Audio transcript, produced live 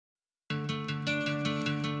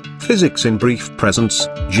Physics in Brief presents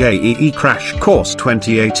JEE Crash Course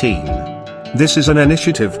 2018. This is an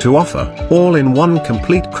initiative to offer all-in-one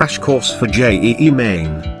complete crash course for JEE Main.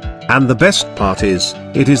 And the best part is,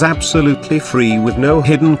 it is absolutely free with no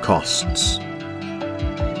hidden costs.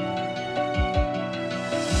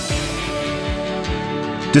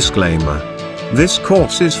 Disclaimer. This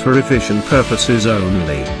course is for revision purposes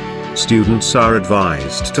only. Students are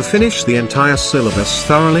advised to finish the entire syllabus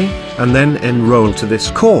thoroughly, and then enroll to this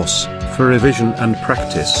course, for revision and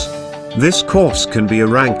practice. This course can be a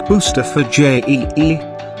rank booster for JEE.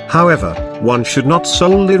 However, one should not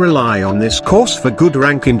solely rely on this course for good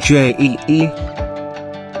rank in JEE.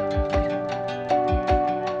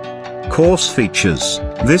 Course features.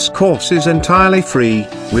 This course is entirely free,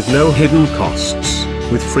 with no hidden costs,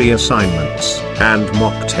 with free assignments, and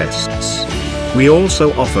mock tests. We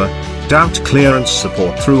also offer doubt clearance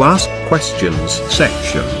support through Ask Questions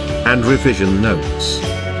section, and revision notes.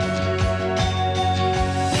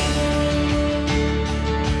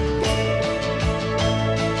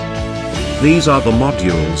 These are the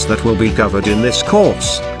modules that will be covered in this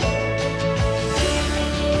course.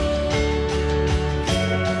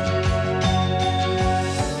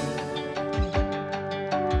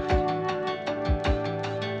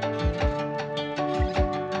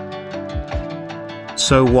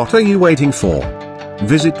 So what are you waiting for?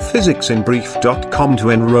 Visit physicsinbrief.com to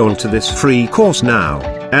enroll to this free course now,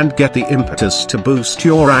 and get the impetus to boost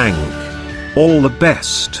your rank. All the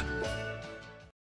best.